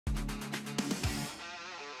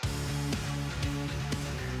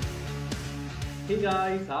Hey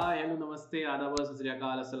guys, hi, hello, namaste, adab, sat sri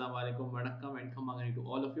akal, assalamu alaikum, vanakkam, and khamagani to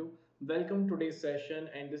all of you. Welcome to today's session,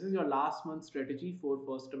 and this is your last month strategy for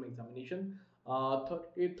first term examination.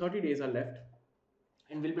 30 days are left,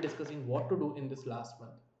 and we'll be discussing what to do in this last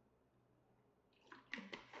month.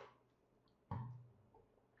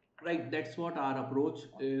 Right, that's what our approach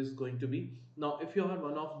is going to be. Now, if you are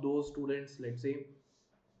one of those students, let's say,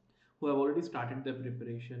 who have already started their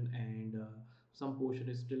preparation and some portion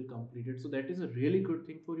is still completed, so that is a really good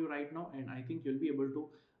thing for you right now, and I think you'll be able to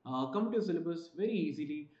come to your syllabus very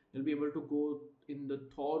easily. You'll be able to go in the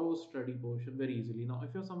thorough study portion very easily. Now,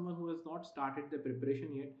 if you're someone who has not started the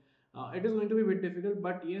preparation yet, it is going to be a bit difficult,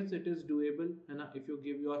 but yes, it is doable, and if you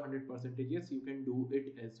give your 100%, yes, you can do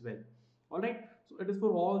it as well. All right, so it is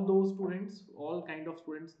for all those students, all kind of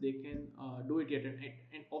students, they can do it yet,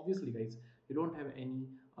 and obviously guys, you don't have any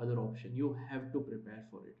other option. You have to prepare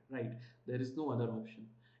for it, right? There is no other option.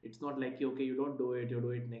 It's not like okay, you don't do it, you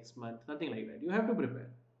do it next month, nothing like that. You have to prepare,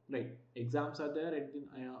 right? Exams are there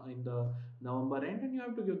in the November end, and you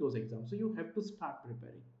have to give those exams, so you have to start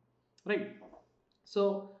preparing, right?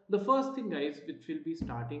 So the first thing guys which will be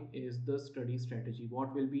starting is the study strategy.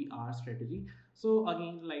 What will be our strategy? So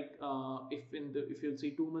again, like if you'll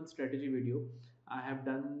see 2 month strategy video, I have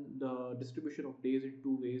done the distribution of days in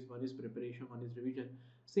two ways. One is preparation, one is revision.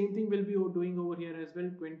 Same thing will be doing over here as well.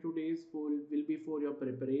 22 days will be for your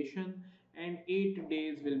preparation, and 8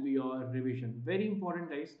 days will be your revision. Very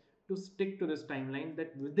important guys to stick to this timeline,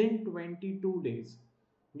 that within 22 days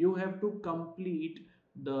you have to complete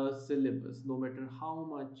the syllabus. No matter how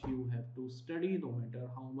much you have to study, no matter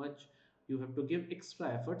how much you have to give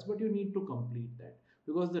extra efforts, but you need to complete that,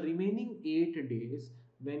 because the remaining 8 days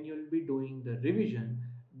when you'll be doing the revision,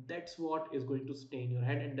 that's what is going to stay in your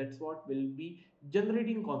head, and that's what will be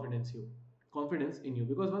generating confidence in you.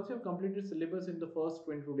 Because once you have completed syllabus in the first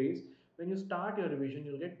 22 days, when you start your revision,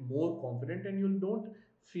 you'll get more confident and you don't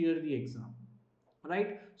fear the exam,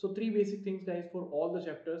 right? So three basic things guys for all the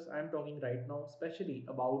chapters I am talking right now, especially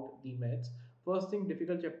about the maths. First thing,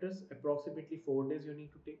 difficult chapters approximately 4 days you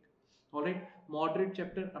need to take. All right, moderate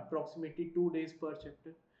chapter approximately 2 days per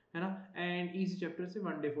chapter, है ना? And easy chapter say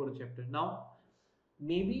 1 day for a chapter. Now,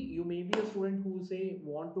 maybe you may be a student who say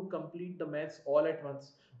want to complete the maths all at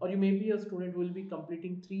once, or you may be a student who will be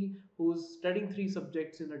completing three, who's studying three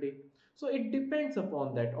subjects in a day. So it depends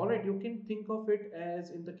upon that. All right, you can think of it as,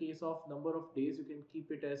 in the case of number of days, you can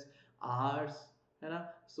keep it as hours, है ना?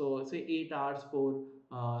 So say 8 hours for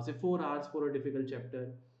say 4 hours for a difficult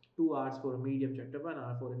chapter, 2 hours for a medium chapter, 1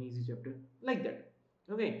 hour for an easy chapter, like that.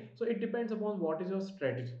 Okay, so it depends upon what is your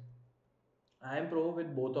strategy. I am pro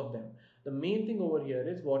with both of them. The main thing over here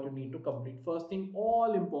is what you need to complete. First thing,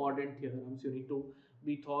 all important theorems. You need to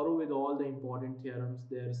be thorough with all the important theorems,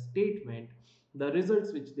 their statement, the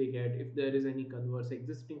results which they get, if there is any converse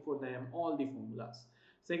existing for them, all the formulas.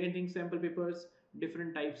 Second thing, sample papers,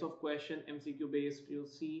 different types of question, MCQ based. You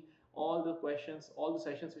see all the questions, all the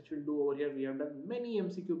sessions which we'll do over here. We have done many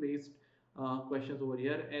MCQ based questions over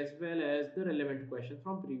here, as well as the relevant questions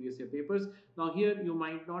from previous year papers. Now here you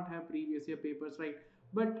might not have previous year papers, right?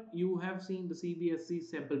 But you have seen the CBSE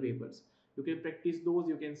sample papers. You can practice those.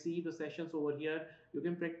 You can see the sessions over here. You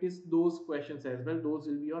can practice those questions as well. Those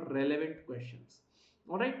will be your relevant questions.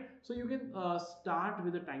 All right. So you can start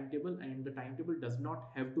with a timetable, and the timetable does not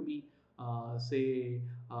have to be say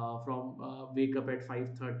from wake up at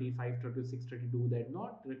 5:30, 5:30 to 6:30. Do that,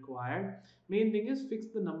 not required. Main thing is fix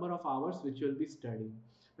the number of hours which you will be studying,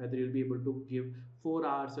 whether you'll be able to give 4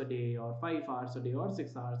 hours a day or 5 hours a day or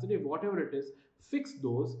 6 hours a day, whatever it is. Fix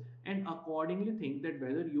those and accordingly think that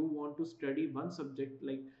whether you want to study one subject,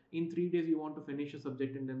 like in 3 days you want to finish a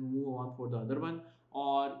subject and then move on for the other one,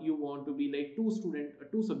 or you want to be like two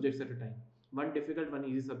subjects at a time, one difficult, one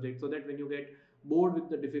easy subject, so that when you get bored with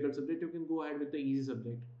the difficult subject, you can go ahead with the easy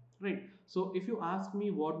subject, right? So if you ask me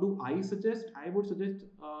what do I suggest, I would suggest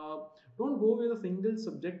don't go with a single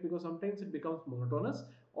subject, because sometimes it becomes monotonous.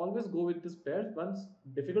 Always go with this pair: one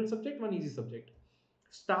difficult subject, one easy subject.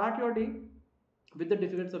 Start your day with the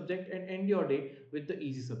difficult subject and end your day with the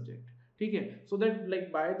easy subject. ठीक है? So that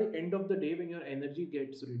like by the end of the day, when your energy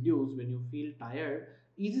gets reduced, when you feel tired,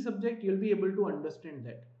 easy subject you'll be able to understand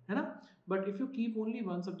that, है ना? But if you keep only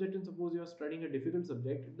one subject, and suppose you are studying a difficult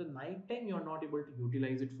subject, at the night time you are not able to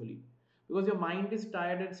utilize it fully, because your mind is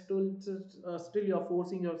tired, and still you are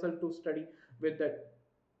forcing yourself to study with that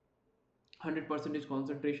 100%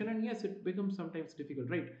 concentration, and yes, it becomes sometimes difficult,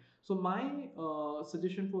 right? So my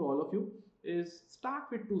suggestion for all of you is start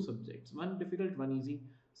with two subjects, one difficult, one easy.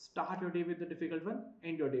 Start your day with the difficult one,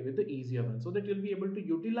 end your day with the easier one, so that you'll be able to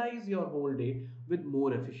utilize your whole day with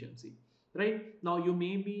more efficiency. right? Now you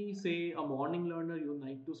may be say a morning learner, you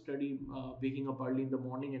like to study waking up early in the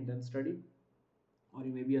morning and then study, or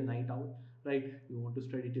you may be a night owl, right? You want to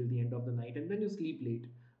study till the end of the night and then you sleep late,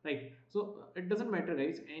 right? So it doesn't matter,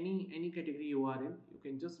 guys. Any category you are in, you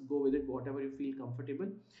can just go with it, whatever you feel comfortable.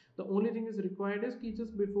 The only thing is required is ki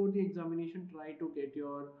just before the examination, try to get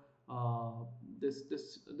your uh, this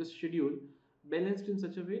schedule balanced in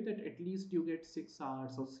such a way that at least you get 6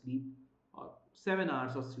 hours of sleep or 7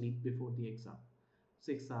 hours of sleep before the exam.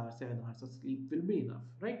 6 hours, 7 hours of sleep will be enough,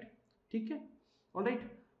 right? Okay, all right.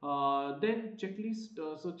 Then checklist.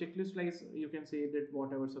 So checklist wise, you can say that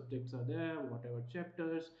whatever subjects are there, whatever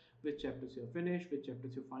chapters, which chapters you have finished, which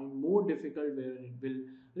chapters you find more difficult, where it will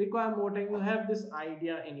require more time. You have this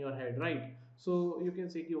idea in your head, right? So you can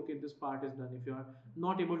say, okay, this part is done. If you are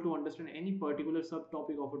not able to understand any particular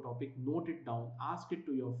subtopic of a topic, note it down, ask it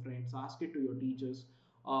to your friends, ask it to your teachers,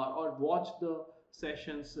 or watch the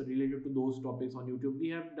sessions related to those topics on YouTube.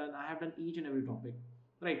 I have done each and every topic,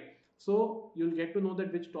 right? So you'll get to know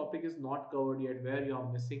that which topic is not covered yet, where you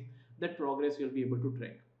are missing. That progress you'll be able to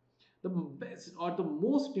track. The best or the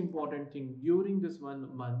most important thing during this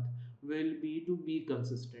 1 month will be to be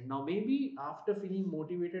consistent. Now maybe after feeling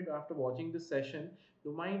motivated after watching this session,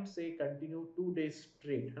 you might say continue 2 days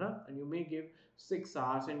straight, huh? And you may give 6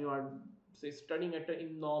 hours and you are say studying at an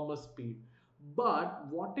enormous speed. But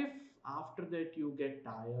what if after that you get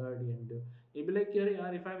tired and you'll be like, yeah,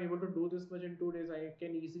 yaar, if I'm able to do this much in 2 days, I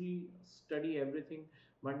can easily study everything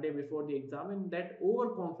Monday before the exam, and that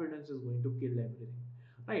overconfidence is going to kill everything,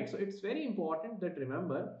 right? So it's very important that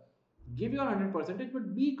remember, give your 100 percentage,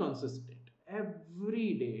 but be consistent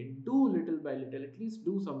every day. Do little by little, at least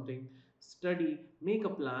do something. Study, make a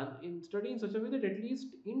plan, in study in such a way that at least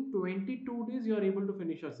in 22 days you are able to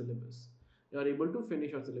finish your syllabus. You are able to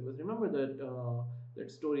finish your syllabus. Remember that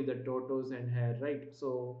that story, that tortoise and hare, right?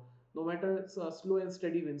 So no matter, it's slow and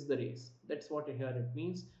steady wins the race. That's what here it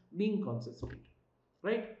means, being consistent,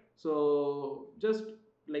 right? So just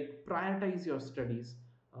like prioritize your studies,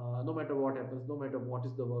 no matter what happens, no matter what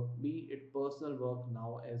is the work, be it personal work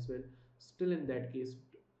now as well. Still in that case,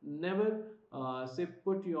 never say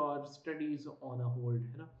put your studies on a hold,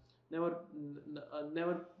 you know.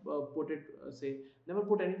 Never put it say never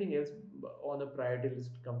put anything else on a priority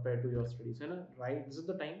list compared to your studies, you know, right? This is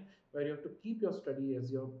the time where you have to keep your study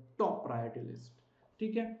as your top priority list.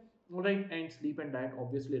 Okay, all right. And sleep and diet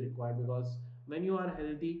obviously required, because when you are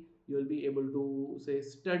healthy, you will be able to say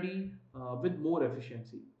study with more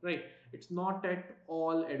efficiency, right? It's not at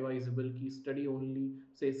all advisable ki study only,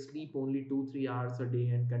 say sleep only 2 3 hours a day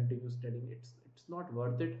and continue studying. It's not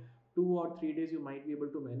worth it. 2 or 3 days you might be able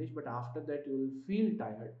to manage, but after that you will feel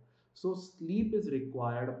tired. So sleep is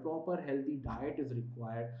required, a proper healthy diet is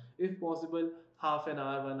required. If possible, half an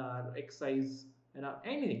hour, 1 hour exercise,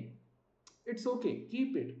 anything. It's okay,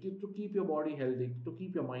 to keep your body healthy, to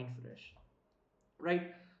keep your mind fresh,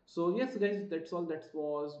 right? So yes guys, that's all. That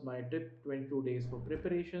was my tip: 22 days for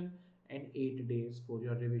preparation and 8 days for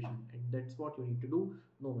your revision, and that's what you need to do.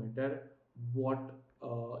 No matter what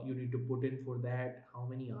you need to put in for that, how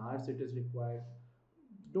many hours it is required,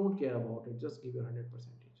 don't care about it. Just give your 100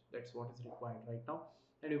 percentage. That's what is required right now,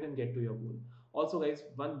 and you can get to your goal. Also guys,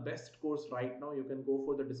 one best course right now, you can go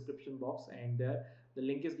for the description box, and there the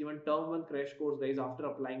link is given. Term 1 crash course, guys. After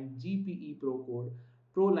applying GPE Pro code,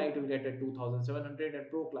 Pro Lite will get at 2700 and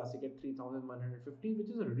Pro Classic at 3150, which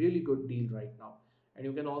is a really good deal right now. And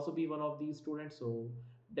you can also be one of these students, so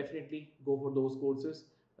definitely go for those courses.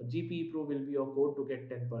 GPE Pro will be your code to get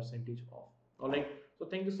 10 percentage off. All right. So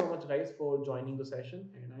thank you so much, guys, for joining the session,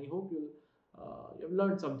 and I hope you've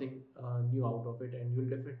learned something new out of it, and you'll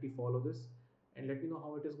definitely follow this. And let me know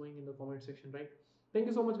how it is going in the comment section, right? Thank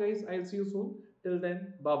you so much, guys. I'll see you soon. Till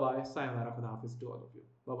then, bye bye. Sayonara, Khuda Hafiz to all of you.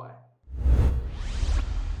 Bye bye.